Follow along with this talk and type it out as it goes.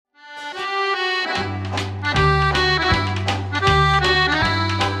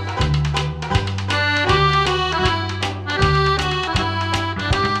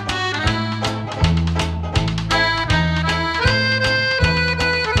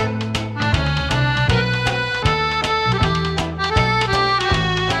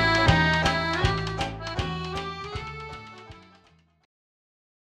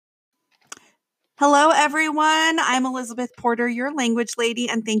Hello, everyone. I'm Elizabeth Porter, your language lady,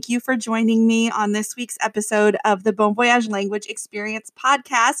 and thank you for joining me on this week's episode of the Bon Voyage Language Experience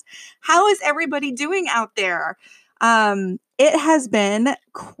podcast. How is everybody doing out there? It has been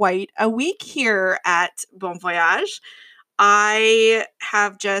quite a week here at Bon Voyage. I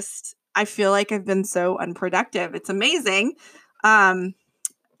feel like I've been so unproductive. It's amazing.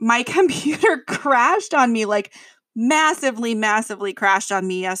 My computer crashed on me, like massively crashed on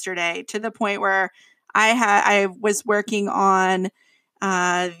me yesterday, to the point where I was working on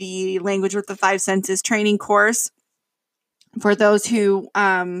the Language with the Five Senses training course for those who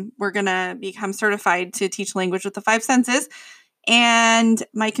were going to become certified to teach language with the five senses. And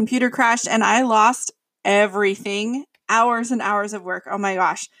my computer crashed and I lost everything. Hours and hours of work. Oh my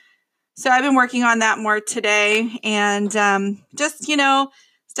gosh. So I've been working on that more today, and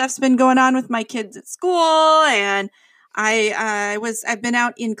stuff's been going on with my kids at school, and I've been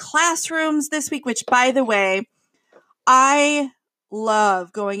out in classrooms this week, which, by the way, I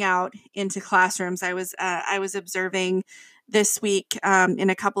love going out into classrooms. I was observing this week in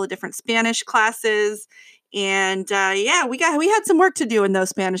a couple of different Spanish classes. And we had some work to do in those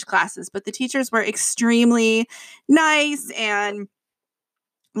Spanish classes, but the teachers were extremely nice and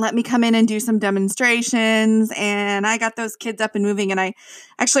let me come in and do some demonstrations. And I got those kids up and moving. And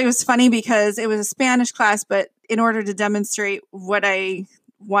it was funny because it was a Spanish class, but in order to demonstrate what I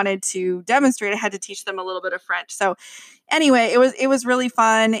wanted to demonstrate, I had to teach them a little bit of French. So anyway, it was really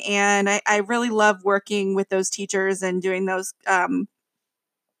fun. And I really love working with those teachers and doing those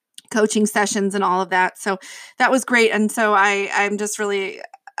coaching sessions and all of that. So that was great. And so I'm just really,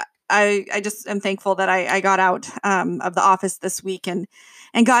 I just am thankful that I got out of the office this week and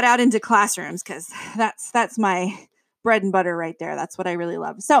got out into classrooms, because that's my bread and butter right there. That's what I really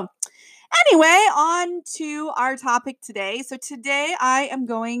love. So anyway, on to our topic today. So today I am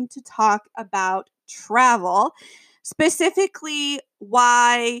going to talk about travel, specifically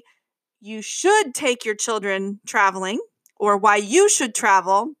why you should take your children traveling, or why you should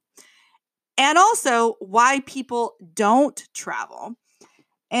travel, and also why people don't travel.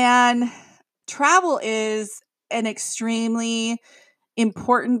 And travel is an extremely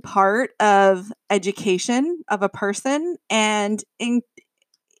important part of education of a person. And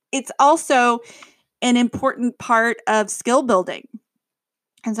it's also an important part of skill building.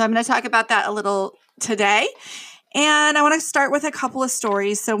 And so I'm going to talk about that a little today. And I want to start with a couple of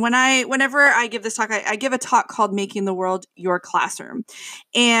stories. So whenever I give this talk, I give a talk called Making the World Your Classroom.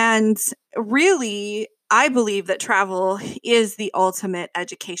 And really, I believe that travel is the ultimate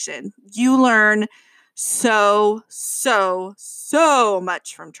education. You learn so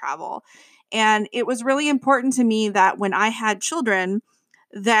much from travel. And it was really important to me that when I had children,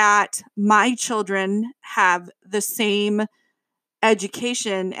 that my children have the same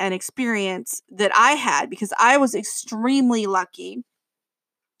education and experience that I had, because I was extremely lucky.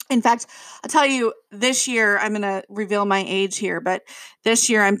 In fact, I'll tell you, this year, I'm going to reveal my age here, but this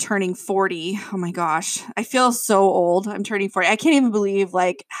year I'm turning 40. Oh my gosh. I feel so old. I'm turning 40. I can't even believe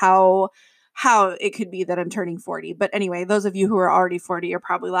how it could be that I'm turning 40. But anyway, those of you who are already 40 are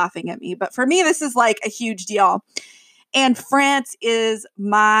probably laughing at me. But for me, this is like a huge deal. And France is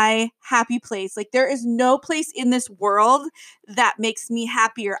my happy place. Like, there is no place in this world that makes me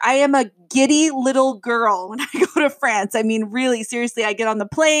happier. I am a giddy little girl when I go to France. I mean, really, seriously, I get on the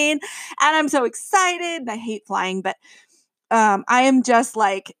plane and I'm so excited. And I hate flying, but I am just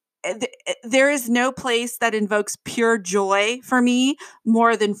like, there is no place that invokes pure joy for me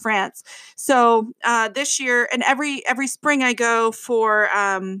more than France. So this year, and every spring, I go for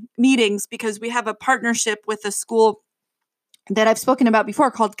meetings, because we have a partnership with a school that I've spoken about before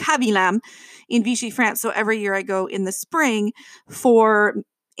called Cavillam in Vichy, France. So every year I go in the spring for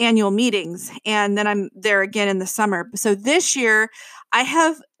annual meetings, and then I'm there again in the summer. So this year I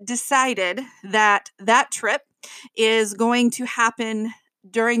have decided that trip is going to happen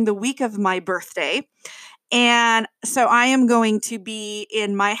during the week of my birthday. And so I am going to be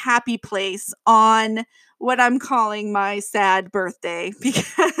in my happy place on what I'm calling my sad birthday,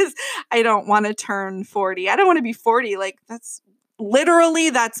 because I don't want to turn 40. I don't want to be 40. Like, that's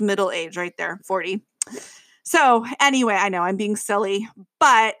middle age right there, 40. So anyway, I know I'm being silly,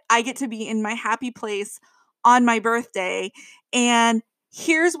 but I get to be in my happy place on my birthday. And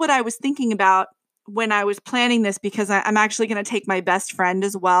here's what I was thinking about when I was planning this, because I'm actually going to take my best friend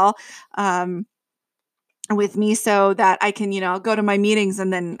as well with me, so that I can, go to my meetings,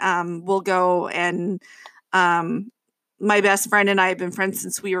 and then we'll go, and my best friend and I have been friends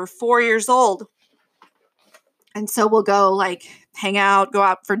since we were 4 years old. And so we'll go, like, hang out, go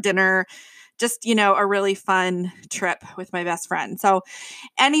out for dinner, just, a really fun trip with my best friend. So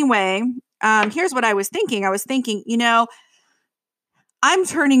anyway, here's what I was thinking. I was thinking, I'm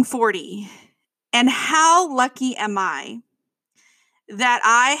turning 40, and how lucky am I that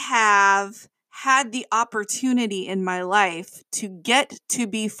I have had the opportunity in my life to get to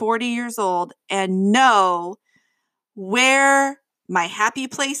be 40 years old and know where my happy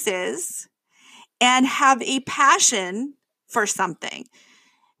place is and have a passion for something.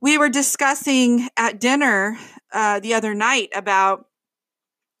 We were discussing at dinner the other night about,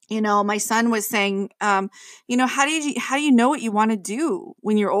 my son was saying, how do you know what you want to do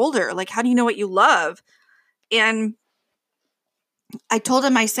when you're older? Like, how do you know what you love? And I told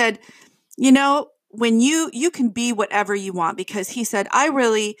him, I said, when you can be whatever you want, because he said,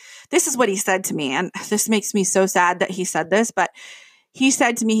 this is what he said to me. And this makes me so sad that he said this, but he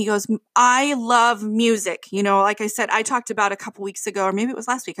said to me, he goes, I love music. Like I said, I talked about a couple weeks ago, or maybe it was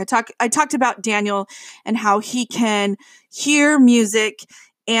last week. I talked about Daniel and how he can hear music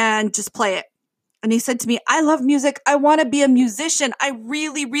and just play it. And he said to me, I love music. I want to be a musician. I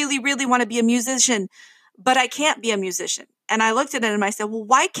really, really, really want to be a musician, but I can't be a musician. And I looked at him and I said, well,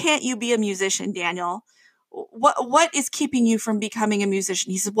 why can't you be a musician, Daniel? What is keeping you from becoming a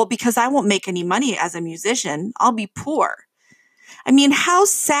musician? He said, well, because I won't make any money as a musician. I'll be poor. I mean, how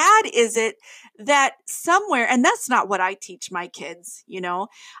sad is it that somewhere, and that's not what I teach my kids,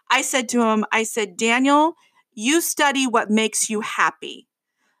 I said to him, Daniel, you study what makes you happy,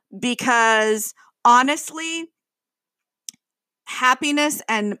 because honestly, happiness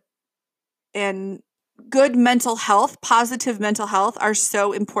and good mental health, positive mental health are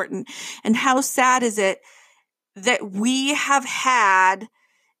so important. And how sad is it that we have had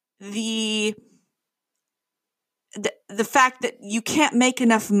the fact that you can't make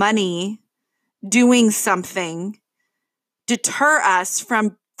enough money doing something deter us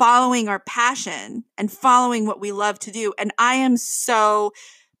from following our passion and following what we love to do. And I am so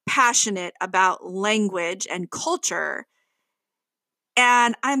passionate about language and culture.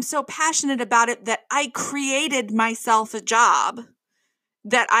 And I'm so passionate about it that I created myself a job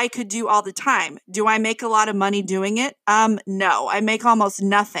that I could do all the time. Do I make a lot of money doing it? No, I make almost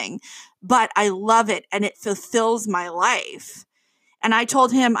nothing, but I love it and it fulfills my life. And I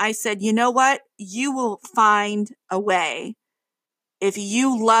told him, I said, you know what? You will find a way. If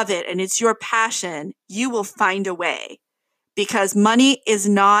you love it and it's your passion, you will find a way, because money is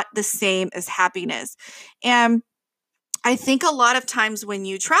not the same as happiness. And I think a lot of times when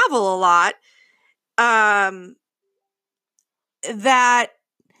you travel a lot, that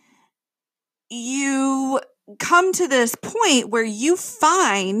you come to this point where you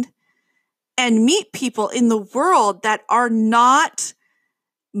find and meet people in the world that are not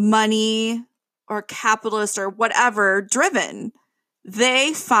money or capitalist or whatever driven.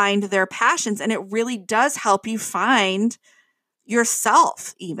 They find their passions, and it really does help you find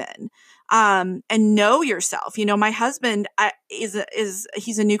yourself even, and know yourself. My husband he's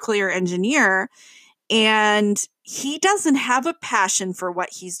a nuclear engineer, and he doesn't have a passion for what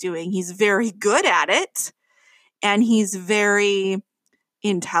he's doing. He's very good at it, and he's very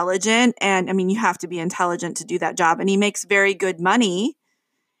intelligent. And I mean, you have to be intelligent to do that job. And he makes very good money,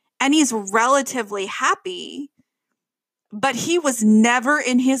 and he's relatively happy, but he was never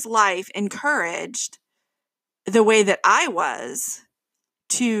in his life encouraged the way that I was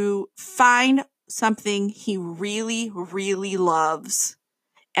to find something he really, really loves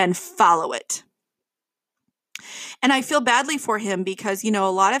and follow it. And I feel badly for him because, a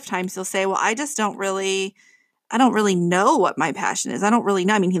lot of times he'll say, well, I don't really know what my passion is. I don't really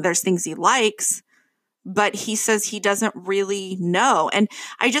know. I mean, there's things he likes, but he says he doesn't really know. And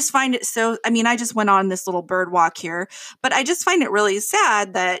I just find it I just went on this little bird walk here, but I just find it really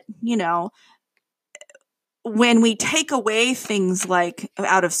sad that, when we take away things like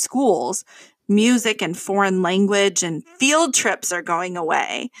out of schools, music and foreign language and field trips are going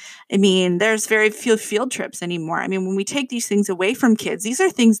away. I mean, there's very few field trips anymore. I mean, when we take these things away from kids, these are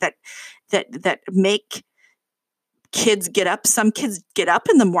things that make kids get up. Some kids get up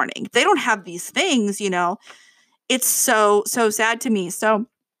in the morning. They don't have these things, It's so sad to me. So,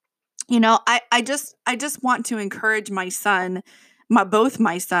 I just want to encourage my son, both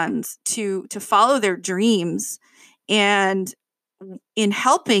my sons, to follow their dreams. And in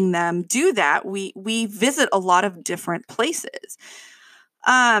helping them do that, we visit a lot of different places.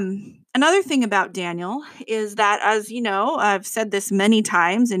 Another thing about Daniel is that, as you know, I've said this many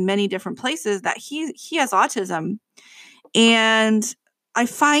times in many different places, that he has autism. And I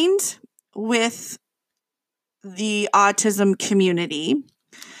find with the autism community,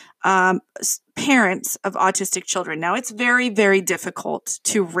 parents of autistic children, now it's very, very difficult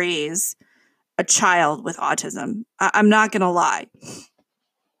to raise a child with autism. I'm not going to lie.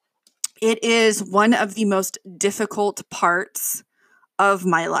 It is one of the most difficult parts of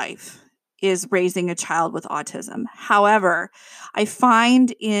my life, is raising a child with autism. However, I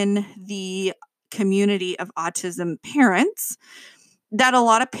find in the community of autism parents that a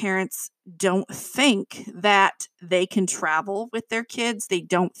lot of parents don't think that they can travel with their kids. They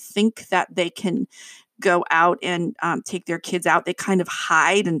don't think that they can go out and take their kids out. They kind of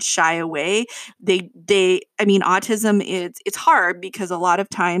hide and shy away. I mean, autism it's hard because a lot of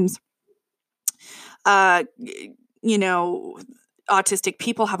times, uh, you know, autistic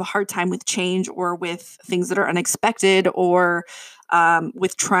people have a hard time with change or with things that are unexpected or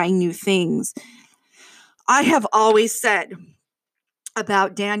with trying new things. I have always said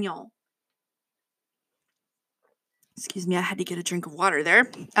about Daniel, excuse me, I had to get a drink of water there.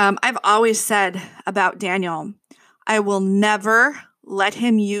 I've always said about Daniel, I will never let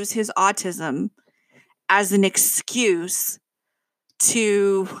him use his autism as an excuse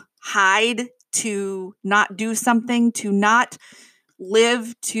to hide, to not do something, to not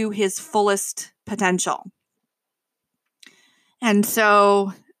live to his fullest potential. And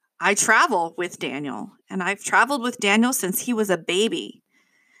so I travel with Daniel, and I've traveled with Daniel since he was a baby.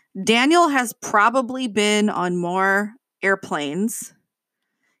 Daniel has probably been on more airplanes.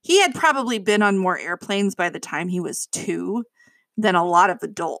 He had probably been on more airplanes by the time he was 2 than a lot of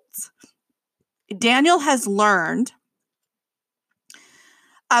adults. Daniel has learned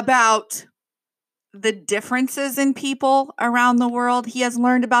about the differences in people around the world. He has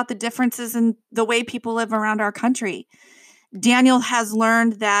learned about the differences in the way people live around our country. Daniel has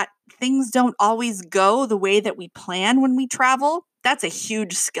learned that things don't always go the way that we plan when we travel. That's a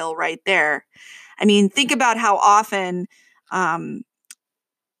huge skill right there. I mean, think about how often,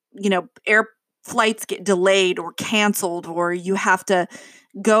 air flights get delayed or canceled, or you have to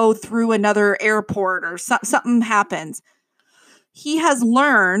go through another airport or something happens. He has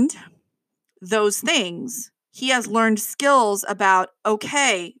learned those things. He has learned skills about,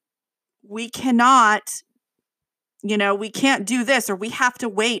 okay, we cannot, we can't do this, or we have to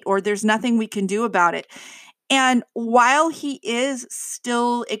wait, or there's nothing we can do about it. And while he is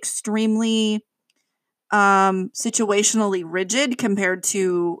still extremely situationally rigid compared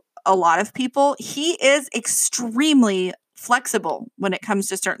to a lot of people, he is extremely flexible when it comes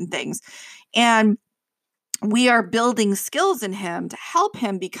to certain things. And we are building skills in him to help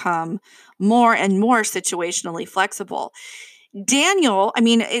him become more and more situationally flexible. Daniel, I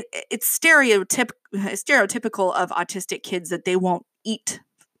mean, it's stereotypical of autistic kids that they won't eat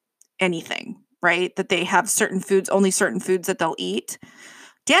anything, right? That they have only certain foods that they'll eat.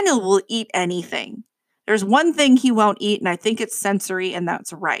 Daniel will eat anything. There's one thing he won't eat, and I think it's sensory, and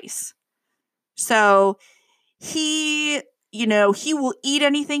that's rice. So he will eat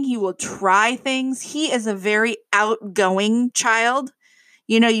anything. He will try things. He is a very outgoing child.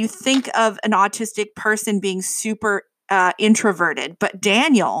 You think of an autistic person being super introverted, but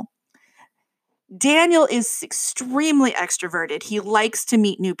Daniel is extremely extroverted. He likes to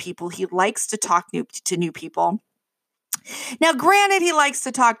meet new people. He likes to talk to new people. Now, granted, he likes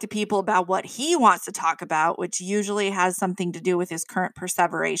to talk to people about what he wants to talk about, which usually has something to do with his current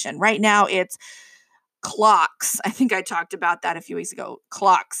perseveration. Right now, it's clocks. I think I talked about that a few weeks ago.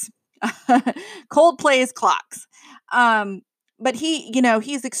 Clocks. Coldplay's clocks. But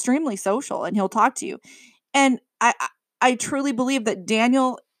he's extremely social, and he'll talk to you. And I truly believe that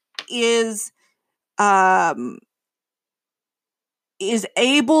Daniel is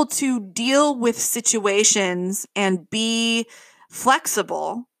able to deal with situations and be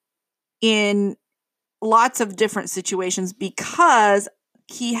flexible in lots of different situations because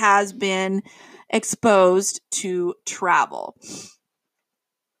he has been exposed to travel.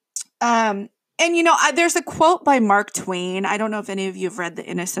 And there's a quote by Mark Twain. I don't know if any of you have read The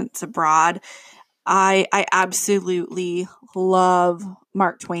Innocents Abroad. I absolutely love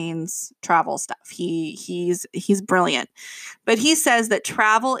Mark Twain's travel stuff. He's brilliant. But he says that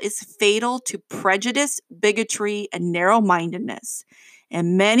travel is fatal to prejudice, bigotry, and narrow-mindedness.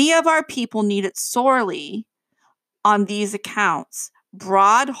 And many of our people need it sorely on these accounts.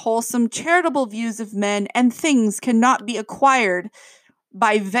 Broad, wholesome, charitable views of men and things cannot be acquired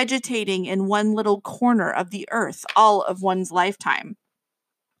by vegetating in one little corner of the earth all of one's lifetime.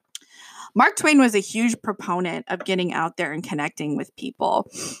 Mark Twain was a huge proponent of getting out there and connecting with people.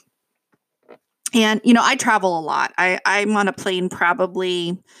 And, I travel a lot. I'm on a plane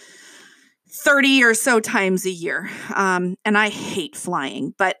probably 30 or so times a year. And I hate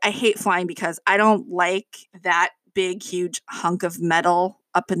flying, but I hate flying because I don't like that big, huge hunk of metal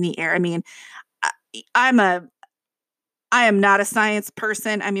up in the air. I mean, I'm a I am not a science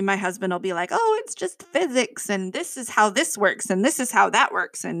person. I mean, my husband will be like, oh, it's just physics and this is how this works and this is how that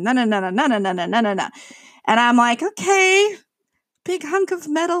works and no, no, no, no, no, no, no, no, no, no, no. And I'm like, okay, big hunk of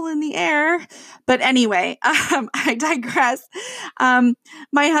metal in the air. But anyway, I digress. My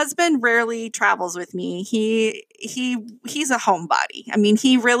husband rarely travels with me. He's a homebody. I mean,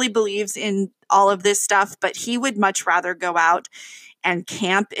 he really believes in all of this stuff, but he would much rather go out and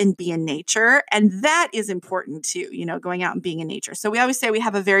camp and be in nature. And that is important too, going out and being in nature. So we always say we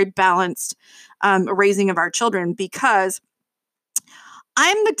have a very balanced raising of our children, because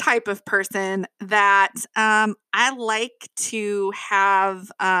I'm the type of person that I like to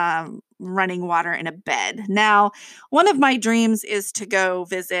have running water in a bed. Now, one of my dreams is to go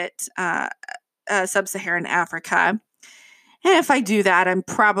visit sub-Saharan Africa. And if I do that, I'm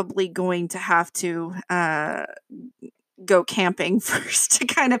probably going to have to go camping first to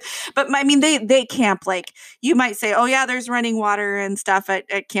kind of, but I mean, they camp, like you might say, oh yeah, there's running water and stuff at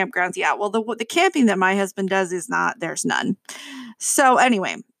campgrounds. Yeah. Well, the camping that my husband does is not, there's none. So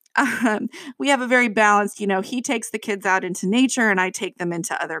anyway, we have a very balanced, he takes the kids out into nature and I take them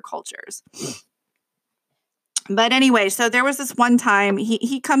into other cultures. But anyway, so there was this one time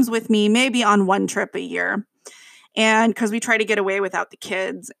he comes with me maybe on one trip a year. And because we try to get away without the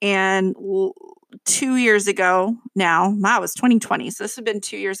kids. And 2 years ago now, wow, it was 2020. So this had been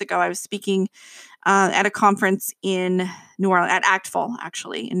 2 years ago. I was speaking at a conference in New Orleans, at ACTFL,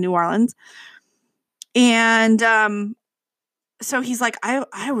 actually, in New Orleans. And so he's like,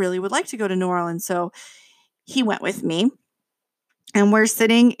 I really would like to go to New Orleans. So he went with me. And we're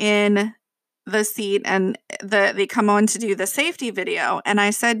sitting in the seat and they come on to do the safety video. And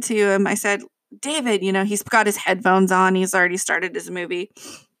I said to him, David, he's got his headphones on. He's already started his movie.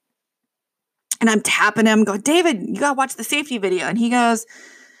 And I'm tapping him, going, David, you got to watch the safety video. And he goes,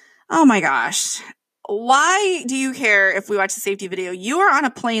 oh my gosh, why do you care if we watch the safety video? You are on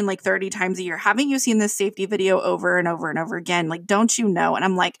a plane like 30 times a year. Haven't you seen this safety video over and over and over again? Like, don't you know? And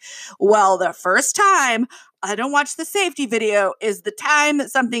I'm like, well, the first time I don't watch the safety video is the time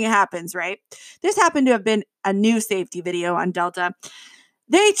that something happens, right? This happened to have been a new safety video on Delta.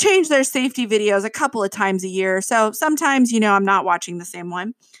 They change their safety videos a couple of times a year. So sometimes, I'm not watching the same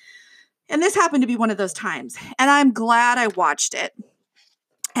one. And this happened to be one of those times. And I'm glad I watched it.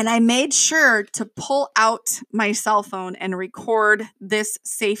 And I made sure to pull out my cell phone and record this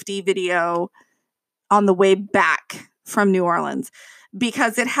safety video on the way back from New Orleans,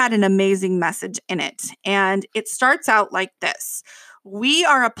 because it had an amazing message in it. And it starts out like this. We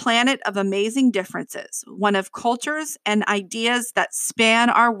are a planet of amazing differences, one of cultures and ideas that span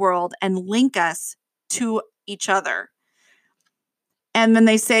our world and link us to each other. And then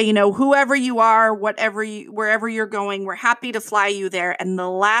they say, whoever you are, wherever you're going, we're happy to fly you there. And the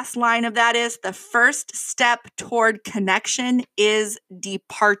last line of that is, the first step toward connection is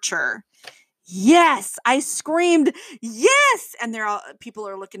departure. Yes, I screamed, yes. And people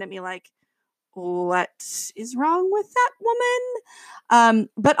are looking at me like, what is wrong with that woman?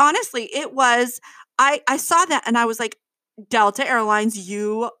 But honestly, it was, I saw that and I was like, Delta Airlines,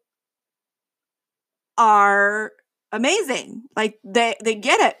 you are amazing. Like they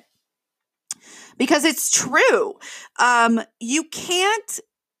get it, because it's true. You can't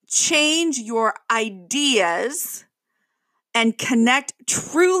change your ideas and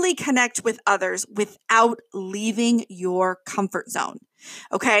truly connect with others without leaving your comfort zone.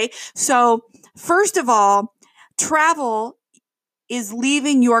 Okay. So first of all, travel is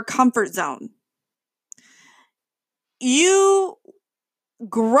leaving your comfort zone. You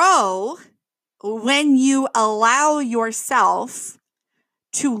grow when you allow yourself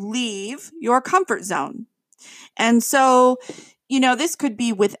to leave your comfort zone. And so, this could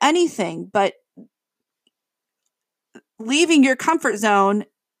be with anything, but leaving your comfort zone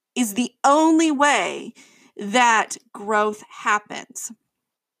is the only way that growth happens.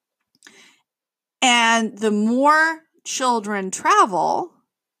 And the more children travel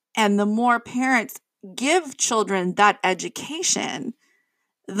and the more parents give children that education,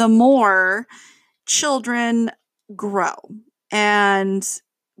 the more children grow and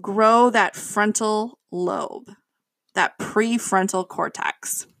grow that frontal lobe, that prefrontal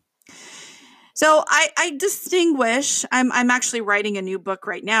cortex. So I distinguish, I'm actually writing a new book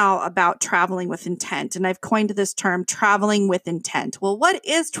right now about traveling with intent. And I've coined this term, traveling with intent. Well, what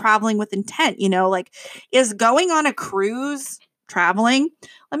is traveling with intent? Is going on a cruise traveling?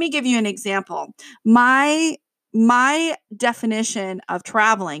 Let me give you an example. My definition of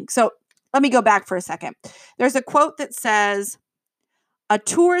traveling. So let me go back for a second. There's a quote that says, a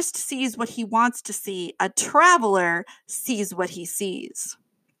tourist sees what he wants to see. A traveler sees what he sees.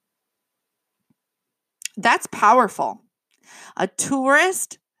 That's powerful. A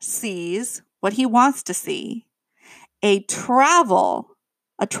tourist sees what he wants to see. A traveler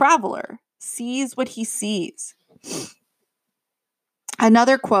sees what he sees.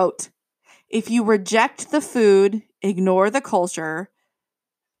 Another quote, if you reject the food, ignore the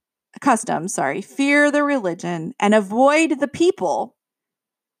customs, fear the religion, and avoid the people,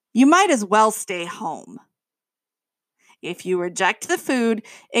 you might as well stay home. If you reject the food,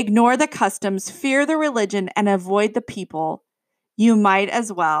 ignore the customs, fear the religion, and avoid the people, you might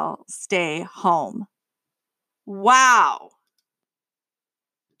as well stay home. Wow.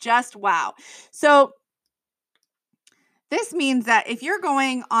 Just wow. So this means that if you're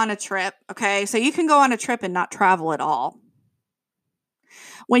going on a trip, okay, so you can go on a trip and not travel at all.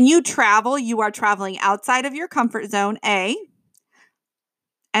 When you travel, you are traveling outside of your comfort zone, A,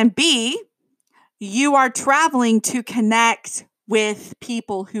 and B, you are traveling to connect with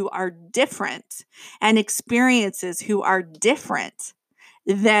people who are different and experiences who are different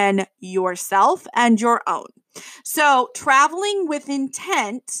than yourself and your own. So traveling with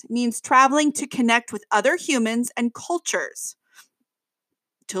intent means traveling to connect with other humans and cultures,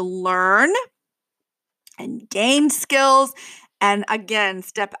 to learn and gain skills, and again,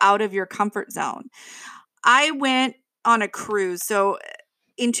 step out of your comfort zone. I went on a cruise. So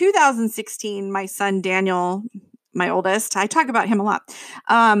in 2016, my son Daniel, my oldest, I talk about him a lot,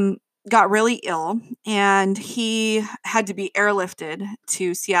 got really ill, and he had to be airlifted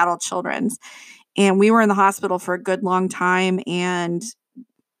to Seattle Children's. And we were in the hospital for a good long time. And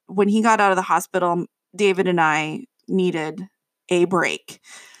when he got out of the hospital, David and I needed a break.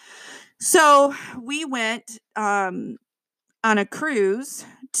 So we went on a cruise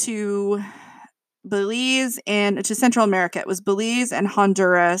to Belize and to Central America. It was Belize and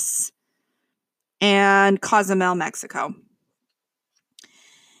Honduras and Cozumel, Mexico.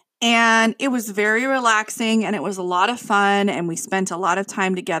 And it was very relaxing and it was a lot of fun and we spent a lot of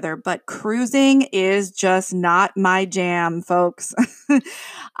time together, but cruising is just not my jam, folks.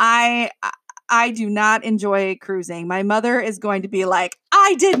 I do not enjoy cruising. My mother is going to be like,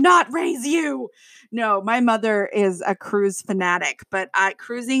 I did not raise you. No, my mother is a cruise fanatic, but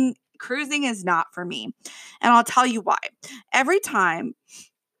cruising is not for me. And I'll tell you why. Every time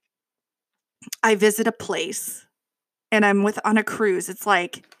I visit a place and I'm on a cruise, it's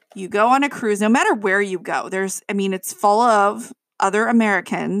like you go on a cruise, no matter where you go, it's full of other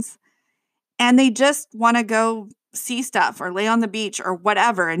Americans and they just want to go see stuff or lay on the beach or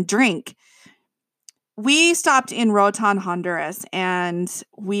whatever and drink. We stopped in Roatan, Honduras, and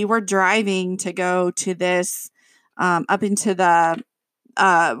we were driving to go to this up into the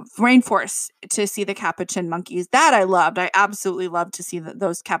rainforest to see the capuchin monkeys. That I loved. I absolutely loved to see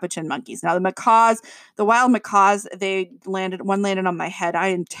those capuchin monkeys. Now the wild macaws, one landed on my head. I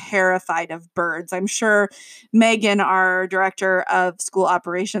am terrified of birds. I'm sure Megan, our director of school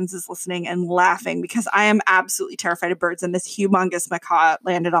operations, is listening and laughing because I am absolutely terrified of birds. And this humongous macaw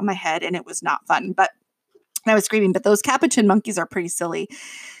landed on my head and it was not fun, but I was screaming, but those capuchin monkeys are pretty silly.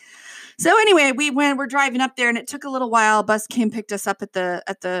 So anyway, we're driving up there and it took a little while. A bus came, picked us up at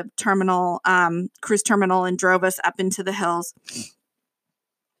the terminal, cruise terminal, and drove us up into the hills.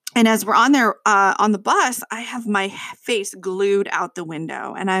 And as we're on there, on the bus, I have my face glued out the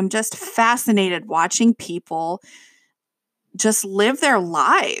window and I'm just fascinated watching people just live their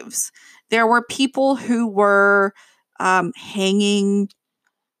lives. There were people who were hanging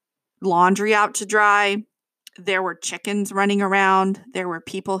laundry out to dry. There were chickens running around. There were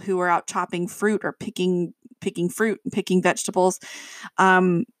people who were out chopping fruit or picking fruit and picking vegetables.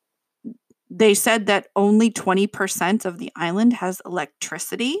 They said that only 20% of the island has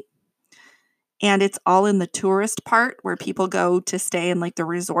electricity. And it's all in the tourist part where people go to stay in like the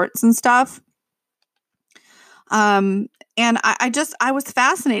resorts and stuff. And I was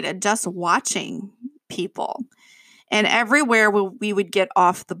fascinated just watching people. And everywhere we would get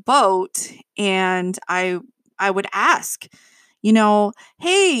off the boat and I would ask,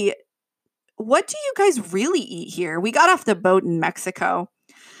 hey, what do you guys really eat here? We got off the boat in Mexico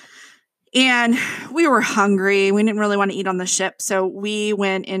and we were hungry. We didn't really want to eat on the ship. So we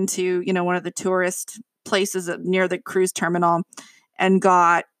went into, one of the tourist places near the cruise terminal and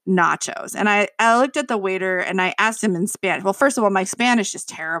got nachos. And I looked at the waiter and I asked him in Spanish. Well, first of all, my Spanish is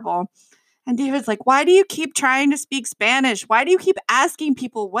terrible. And David's like, why do you keep trying to speak Spanish? Why do you keep asking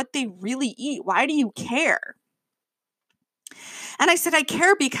people what they really eat? Why do you care? And I said, I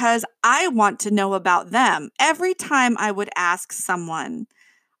care because I want to know about them. Every time I would ask someone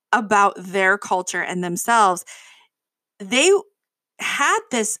about their culture and themselves, they had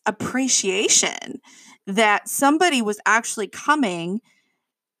this appreciation that somebody was actually coming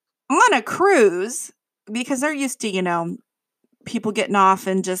on a cruise because they're used to, people getting off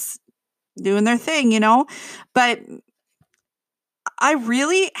and just doing their thing, but I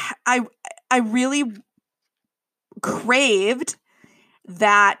really, I really craved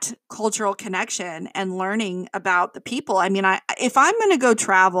that cultural connection and learning about the people. I mean, if I'm going to go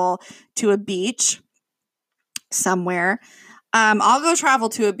travel to a beach somewhere, I'll go travel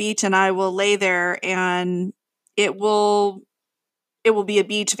to a beach and I will lay there and it will be a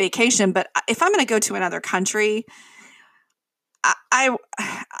beach vacation. But if I'm going to go to another country, I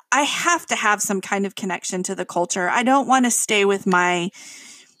have to have some kind of connection to the culture. I don't want to stay with my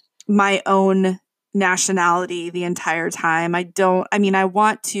own nationality the entire time. I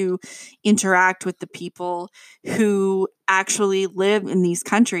want to interact with the people who actually live in these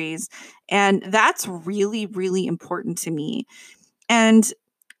countries. And that's really, really important to me. And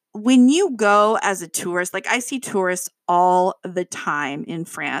when you go as a tourist, like I see tourists all the time in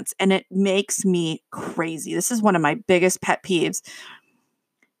France, and it makes me crazy. This is one of my biggest pet peeves.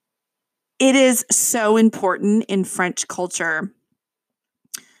 It is so important in French culture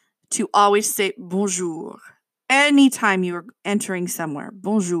to always say bonjour. Anytime you're entering somewhere,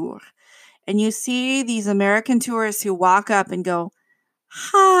 bonjour. And you see these American tourists who walk up and go,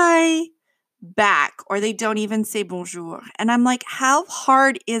 hi, back, or they don't even say bonjour. And I'm like, how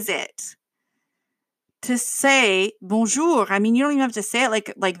hard is it to say bonjour? I mean, you don't even have to say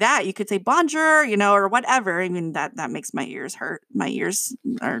it like that. You could say bonjour, or whatever. I mean, that makes my ears hurt. My ears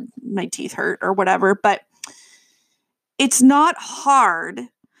or my teeth hurt or whatever. But it's not hard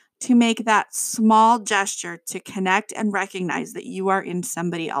to make that small gesture to connect and recognize that you are in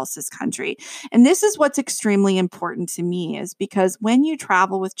somebody else's country. And this is what's extremely important to me, is because when you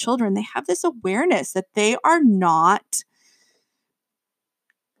travel with children, they have this awareness that they are not,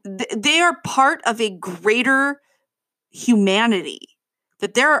 they are part of a greater humanity,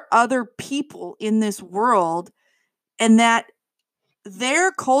 that there are other people in this world, and that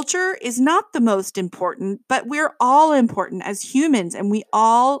their culture is not the most important, but we're all important as humans, and we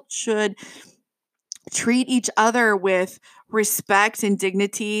all should treat each other with respect and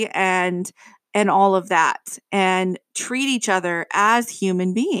dignity and all of that, and treat each other as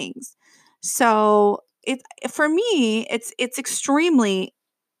human beings. So for me, it's extremely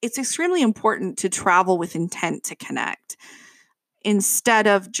important to travel with intent to connect instead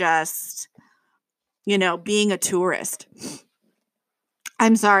of just, being a tourist.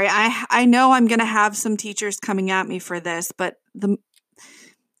 I'm sorry. I know I'm going to have some teachers coming at me for this, but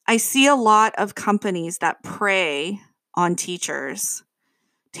I see a lot of companies that prey on teachers.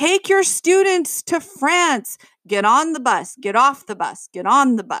 Take your students to France. Get on the bus, get off the bus, get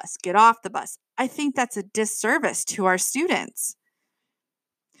on the bus, get off the bus. I think that's a disservice to our students.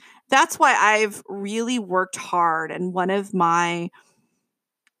 That's why I've really worked hard, and one of my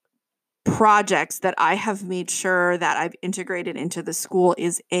projects that I have made sure that I've integrated into the school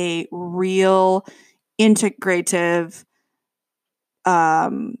is a real integrative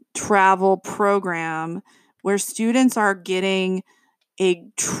travel program where students are getting a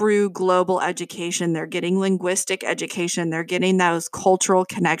true global education. They're getting linguistic education. They're getting those cultural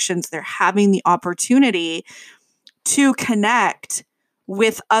connections. They're having the opportunity to connect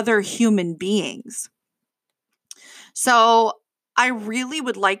with other human beings. So I really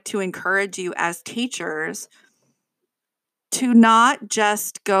would like to encourage you as teachers to not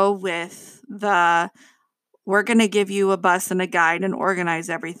just go with we're going to give you a bus and a guide and organize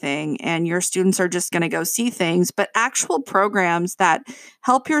everything, and your students are just going to go see things, but actual programs that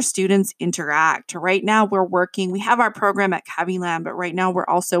help your students interact. Right now we have our program at Caviland, but right now we're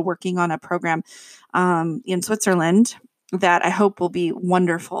also working on a program in Switzerland that I hope will be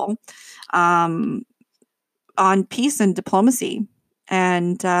wonderful, on peace and diplomacy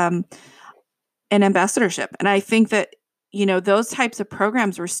and ambassadorship. And I think that, those types of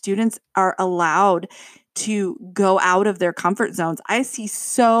programs where students are allowed to go out of their comfort zones. I see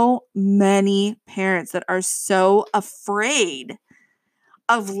so many parents that are so afraid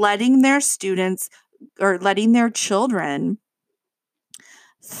of letting their students or letting their children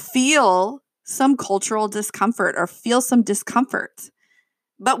feel some cultural discomfort or feel some discomfort.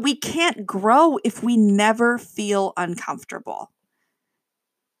 But we can't grow if we never feel uncomfortable.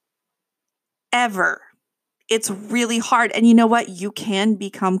 Ever. It's really hard. And you know what? You can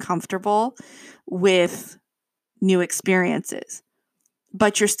become comfortable with new experiences,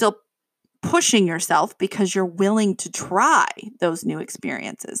 but you're still pushing yourself because you're willing to try those new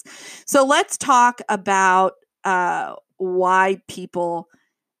experiences. So let's talk about why people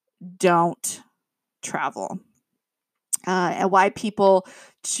don't travel and why people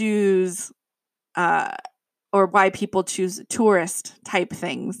choose tourist type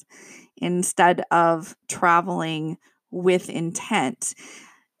things instead of traveling with intent.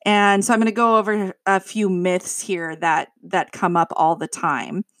 And so I'm going to go over a few myths here that come up all the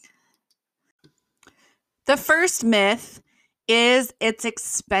time. The first myth is it's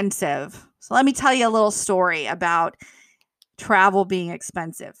expensive. So let me tell you a little story about travel being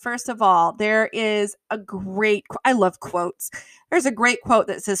expensive. First of all, there is I love quotes. There's a great quote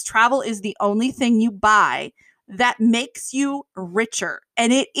that says, travel is the only thing you buy that makes you richer.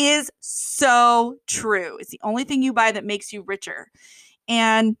 And it is so true. It's the only thing you buy that makes you richer.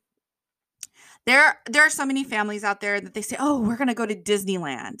 And there are so many families out there that they say, oh, we're going to go to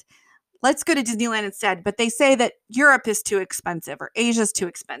Disneyland. Let's go to Disneyland instead. But they say that Europe is too expensive or Asia's too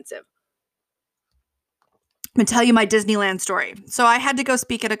expensive. I'm going to tell you my Disneyland story. So I had to go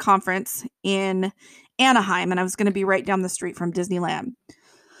speak at a conference in Anaheim, and I was going to be right down the street from Disneyland.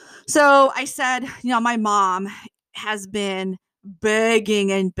 So I said, my mom has been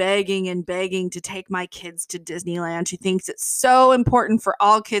begging and begging and begging to take my kids to Disneyland. She thinks it's so important for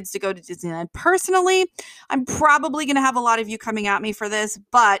all kids to go to Disneyland. Personally, I'm probably going to have a lot of you coming at me for this,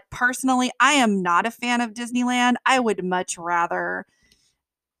 but personally, I am not a fan of Disneyland. I would much rather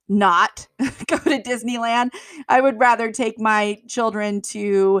not go to Disneyland. I would rather take my children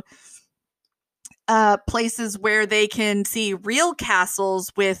to places where they can see real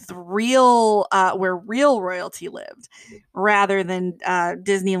castles with real where real royalty lived, rather than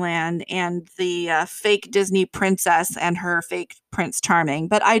Disneyland and the fake Disney princess and her fake Prince Charming.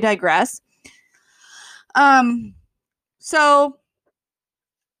 But I digress. So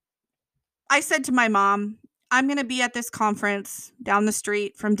I said to my mom, I'm going to be at this conference down the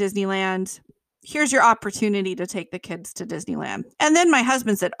street from Disneyland. Here's your opportunity to take the kids to Disneyland. And then my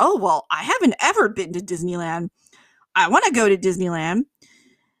husband said, oh, well, I haven't ever been to Disneyland. I want to go to Disneyland.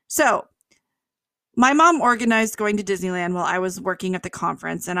 So my mom organized going to Disneyland while I was working at the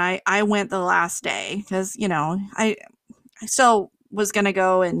conference. And I went the last day because, I still was going to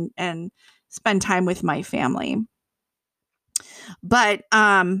go and spend time with my family. But,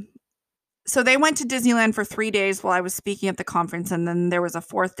 so they went to Disneyland for 3 days while I was speaking at the conference, and then there was a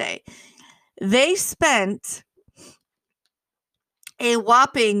fourth day. They spent a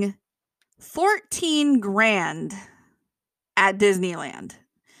whopping $14,000 at Disneyland.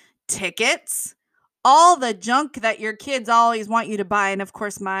 Tickets, all the junk that your kids always want you to buy. And of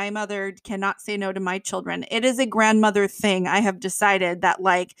course, my mother cannot say no to my children. It is a grandmother thing. I have decided that,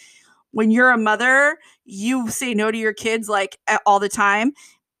 when you're a mother, you say no to your kids all the time.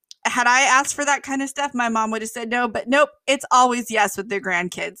 Had I asked for that kind of stuff, my mom would have said no, but nope, it's always yes with their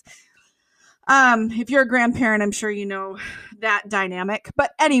grandkids. If you're a grandparent, I'm sure you know that dynamic.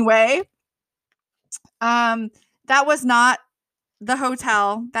 But anyway, that was not the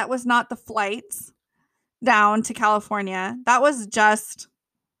hotel. That was not the flights down to California. That was just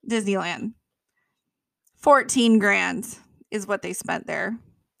Disneyland. $14,000 is what they spent there.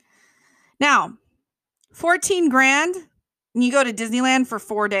 Now, $14,000, and you go to Disneyland for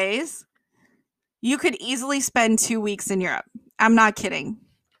 4 days, you could easily spend 2 weeks in Europe. I'm not kidding.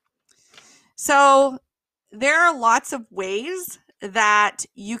 So there are lots of ways that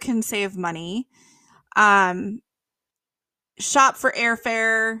you can save money. Shop for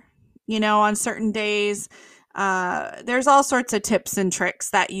airfare, on certain days. There's all sorts of tips and tricks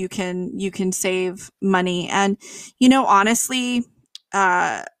that you can save money. And, honestly,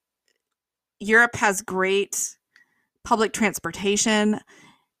 Europe has great public transportation.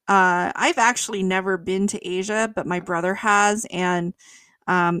 I've actually never been to Asia, but my brother has, and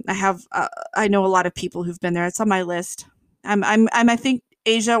I know a lot of people who've been there. It's on my list. I think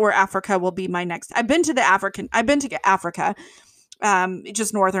Asia or Africa will be my next. I've been to Africa,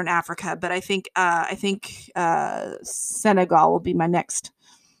 just northern Africa, but I think Senegal will be my next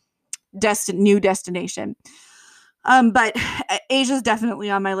new destination. But Asia's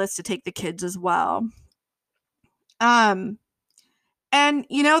definitely on my list to take the kids as well. And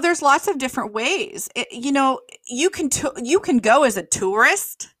there's lots of different ways. You can go as a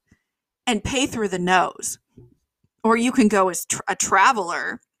tourist and pay through the nose, or you can go as a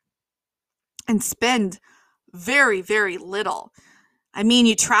traveler and spend very, very little. I mean,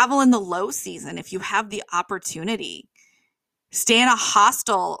 you travel in the low season if you have the opportunity. Stay in a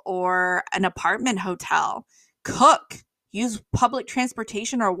hostel or an apartment hotel. Cook. Use public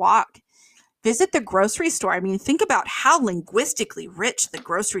transportation or walk. Visit the grocery store. I mean, think about how linguistically rich the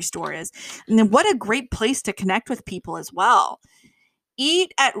grocery store is. And then what a great place to connect with people as well.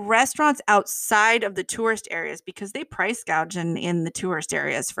 Eat at restaurants outside of the tourist areas because they price gouge in the tourist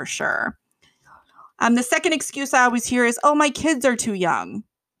areas for sure. The second excuse I always hear is, oh, my kids are too young.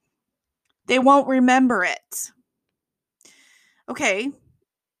 They won't remember it. Okay.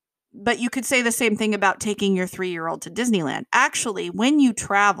 But you could say the same thing about taking your 3-year-old to Disneyland. Actually, when you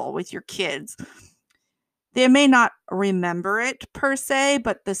travel with your kids, they may not remember it per se,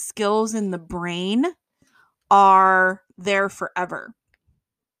 but the skills in the brain are there forever.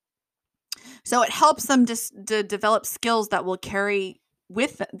 So it helps them to develop skills that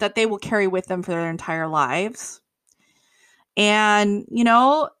they will carry with them for their entire lives. And,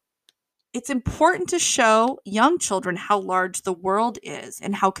 it's important to show young children how large the world is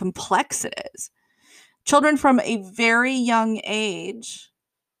and how complex it is. Children from a very young age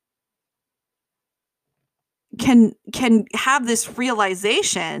can have this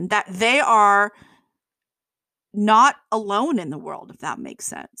realization that they are not alone in the world, if that makes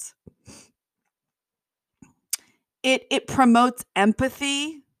sense. It promotes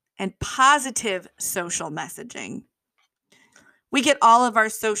empathy and positive social messaging. We get all of our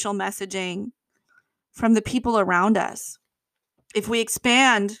social messaging from the people around us. If we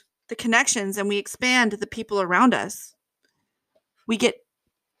expand the connections and we expand the people around us, we get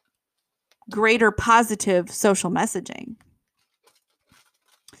greater positive social messaging.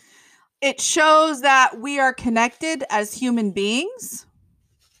 It shows that we are connected as human beings,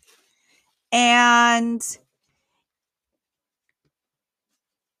 and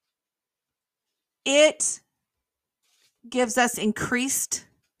it gives us increased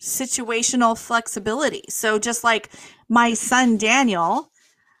situational flexibility. So just like my son Daniel,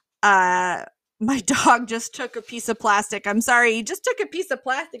 my dog just took a piece of plastic. I'm sorry, he just took a piece of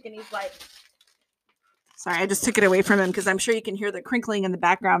plastic and he's like, sorry, I just took it away from him because I'm sure you can hear the crinkling in the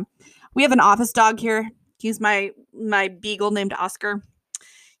background. We have an office dog here. He's my beagle named Oscar.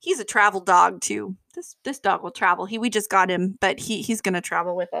 He's a travel dog too. This dog will travel. We just got him, but he's going to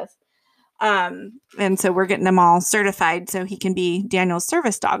travel with us. And so we're getting him all certified so he can be Daniel's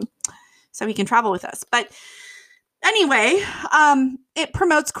service dog, so he can travel with us. But anyway, it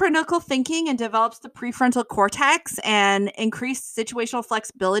promotes critical thinking and develops the prefrontal cortex and increased situational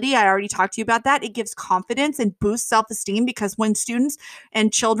flexibility. I already talked to you about that. It gives confidence and boosts self-esteem, because when students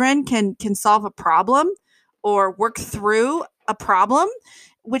and children can solve a problem or work through a problem,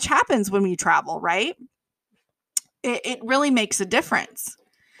 which happens when we travel, right? It really makes a difference.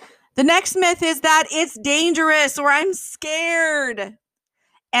 The next myth is that it's dangerous or I'm scared.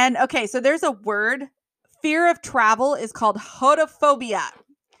 And okay, so there's a word. Fear of travel is called hotophobia.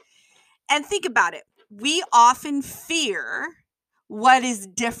 And think about it. We often fear what is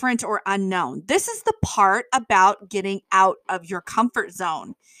different or unknown. This is the part about getting out of your comfort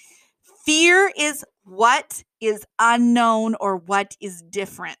zone. Fear is what is unknown or what is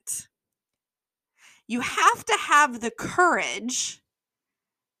different. You have to have the courage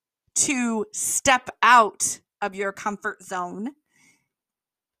to step out of your comfort zone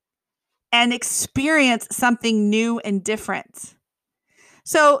and experience something new and different.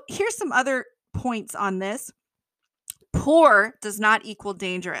 So here's some other points on this. Poor does not equal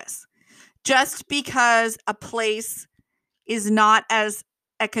dangerous. Just because a place is not as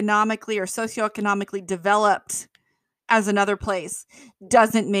economically or socioeconomically developed as another place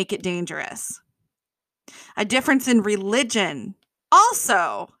doesn't make it dangerous. A difference in religion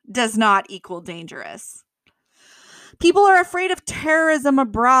also does not equal dangerous. People are afraid of terrorism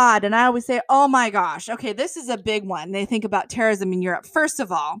abroad. And I always say, oh my gosh, okay, this is a big one. They think about terrorism in Europe. First of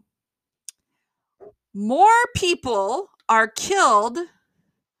all, more people are killed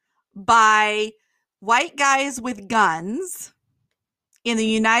by white guys with guns in the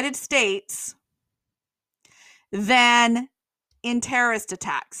United States than in terrorist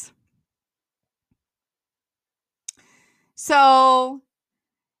attacks. So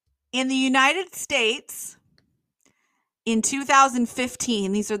in the United States, in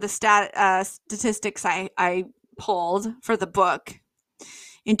 2015, these are the statistics I pulled for the book.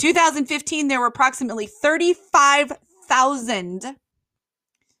 In 2015, there were approximately 35,000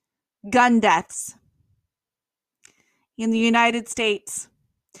 gun deaths in the United States,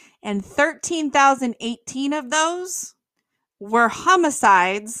 and 13,018 of those were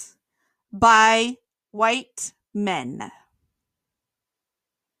homicides by white men.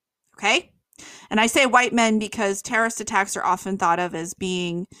 Okay? And I say white men because terrorist attacks are often thought of as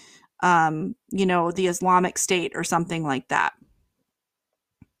being, the Islamic State or something like that.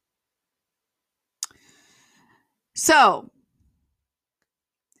 So,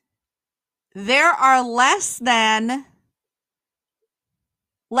 there are less than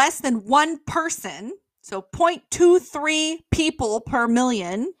one person, so 0.23 people per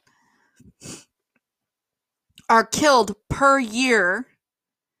million are killed per year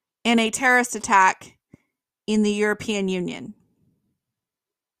in a terrorist attack in the European Union.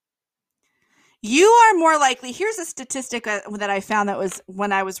 You are more likely. Here's a statistic that I found that was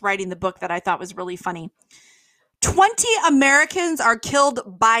when I was writing the book that I thought was really funny. 20 Americans are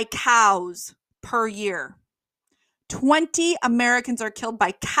killed by cows per year. 20 Americans are killed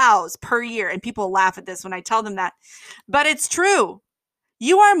by cows per year. And people laugh at this when I tell them that. But it's true.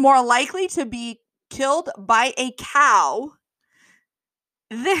 You are more likely to be killed by a cow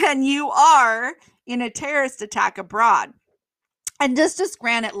than you are in a terrorist attack abroad. And just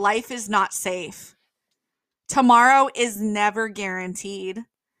granted, life is not safe. Tomorrow is never guaranteed.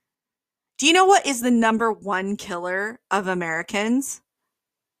 Do you know what is the number one killer of Americans?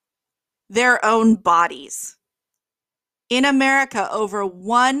 Their own bodies. In America, over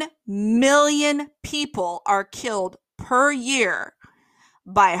 1 million people are killed per year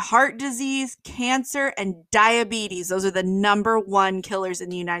by heart disease, cancer, and diabetes. Those are the number one killers in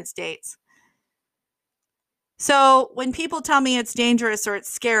the United States. So when people tell me it's dangerous or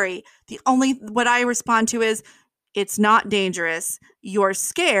it's scary, what I respond to is, it's not dangerous. You're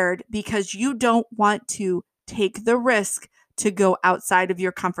scared because you don't want to take the risk to go outside of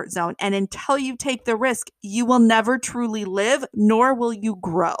your comfort zone. And until you take the risk, you will never truly live, nor will you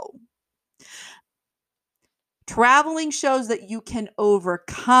grow. Traveling shows that you can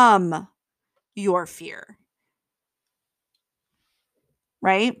overcome your fear.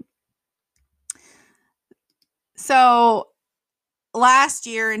 Right? So last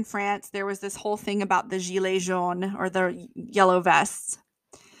year in France, there was this whole thing about the gilets jaunes, or the yellow vests.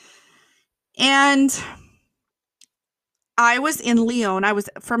 And I was in Lyon. I was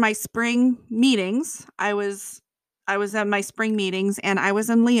for my spring meetings. I was at my spring meetings, and I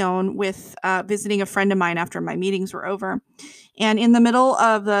was in Lyon with visiting a friend of mine after my meetings were over. And in the middle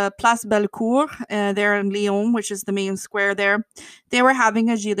of the Place Bellecour, there in Lyon, which is the main square there, they were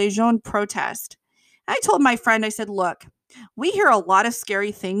having a gilets jaunes protest. I told my friend, I said, look, we hear a lot of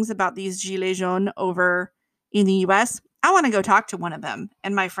scary things about these gilets jaunes over in the US. I want to go talk to one of them.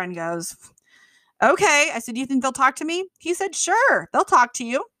 And my friend goes, okay. I said, do you think they'll talk to me? He said, sure, they'll talk to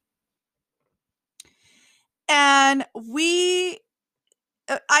you. And I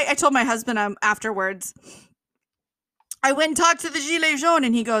told my husband afterwards, I went and talked to the gilets jaunes,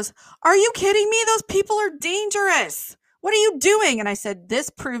 and he goes, are you kidding me? Those people are dangerous. What are you doing? And I said,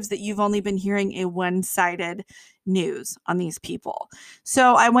 this proves that you've only been hearing a one-sided news on these people.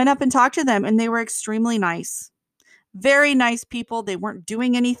 So I went up and talked to them, and they were extremely nice. Very nice people. They weren't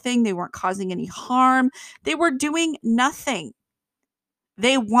doing anything. They weren't causing any harm. They were doing nothing.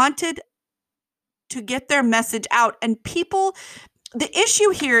 They wanted to get their message out. And people, the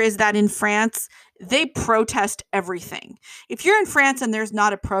issue here is that in France, they protest everything. If you're in France and there's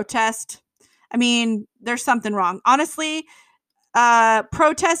not a protest, I mean, there's something wrong. Honestly,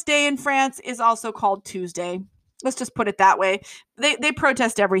 protest day in France is also called Tuesday. Let's just put it that way. They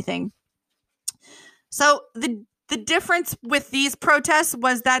protest everything. So the difference with these protests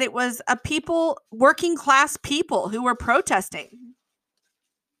was that it was working class people who were protesting.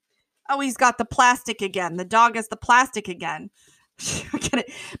 Oh, he's got the plastic again. The dog has the plastic again.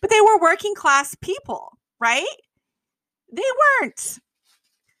 But they were working class people, right? They weren't.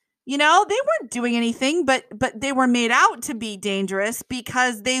 They weren't doing anything, but they were made out to be dangerous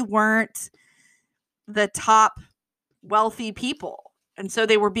because they weren't the top wealthy people. And so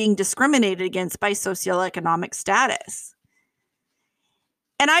they were being discriminated against by socioeconomic status.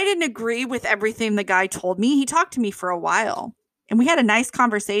 And I didn't agree with everything the guy told me. He talked to me for a while, and we had a nice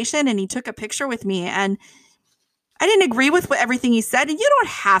conversation, and he took a picture with me, and I didn't agree with everything he said, and you don't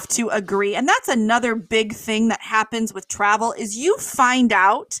have to agree. And that's another big thing that happens with travel is you find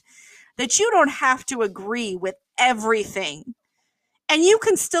out that you don't have to agree with everything. And you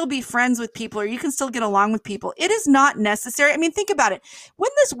can still be friends with people, or you can still get along with people. It is not necessary. I mean, think about it.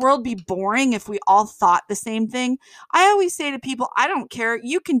 Wouldn't this world be boring if we all thought the same thing? I always say to people, I don't care.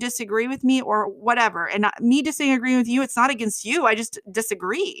 You can disagree with me or whatever. And me disagreeing with you, it's not against you. I just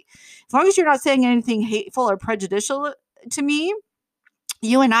disagree. As long as you're not saying anything hateful or prejudicial to me,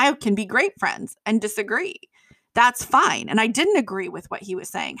 you and I can be great friends and disagree. That's fine. And I didn't agree with what he was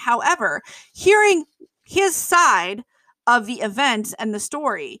saying. However, hearing his side of the event and the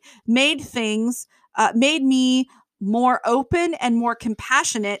story made me more open and more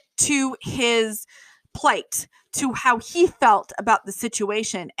compassionate to his plight, to how he felt about the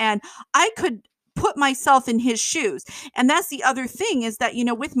situation. And I could put myself in his shoes. And that's the other thing is that,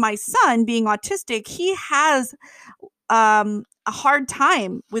 with my son being autistic, he has a hard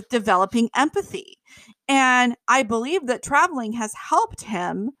time with developing empathy. And I believe that traveling has helped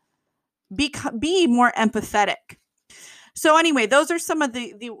him be more empathetic. So anyway, those are some of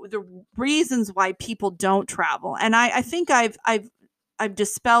the reasons why people don't travel. And I think I've I've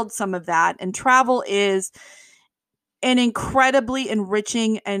dispelled some of that, and travel is an incredibly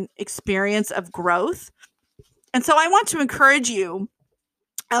enriching and experience of growth. And so I want to encourage you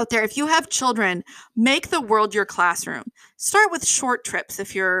out there, if you have children, make the world your classroom. Start with short trips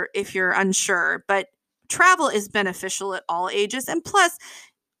if you're unsure, but travel is beneficial at all ages. And plus,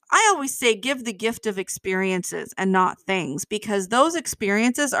 I always say give the gift of experiences and not things, because those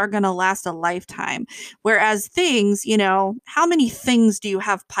experiences are going to last a lifetime. Whereas things, how many things do you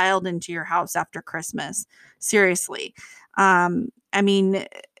have piled into your house after Christmas? Seriously. I mean,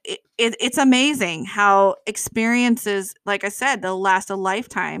 it's amazing how experiences, like I said, they'll last a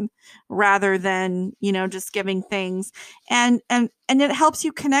lifetime rather than, just giving things. And it helps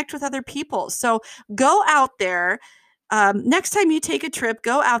you connect with other people. So go out there. Next time you take a trip,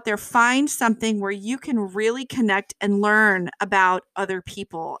 go out there, find something where you can really connect and learn about other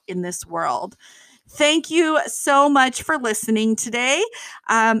people in this world. Thank you so much for listening today.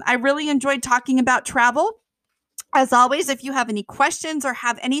 I really enjoyed talking about travel. As always, if you have any questions or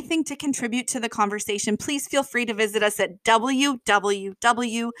have anything to contribute to the conversation, please feel free to visit us at www.bvwla.com.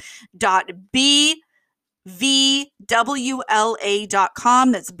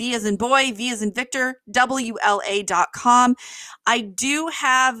 That's B as in boy, V as in Victor, WLA.com. I do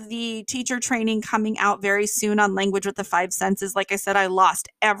have the teacher training coming out very soon on language with the 5 senses. Like I said, I lost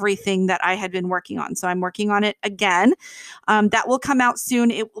everything that I had been working on, so I'm working on it again. That will come out soon.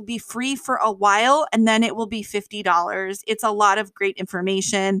 It will be free for a while, and then it will be $50. It's a lot of great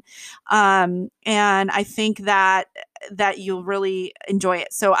information, and I think that you'll really enjoy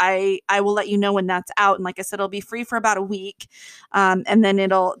it. So I will let you know when that's out. And like I said, it'll be free for about a week. And then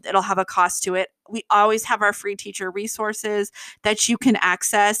it'll have a cost to it. We always have our free teacher resources that you can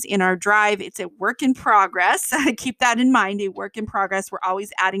access in our drive. It's a work in progress. Keep that in mind, a work in progress. We're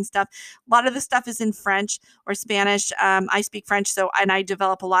always adding stuff. A lot of the stuff is in French or Spanish. I speak French, and I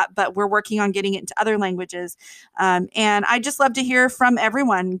develop a lot, but we're working on getting it into other languages. And I just love to hear from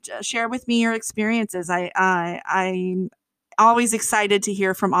everyone. Share with me your experiences. I'm always excited to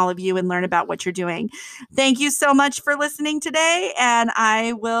hear from all of you and learn about what you're doing. Thank you so much for listening today, and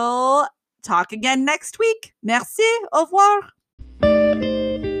I will talk again next week. Merci. Au revoir.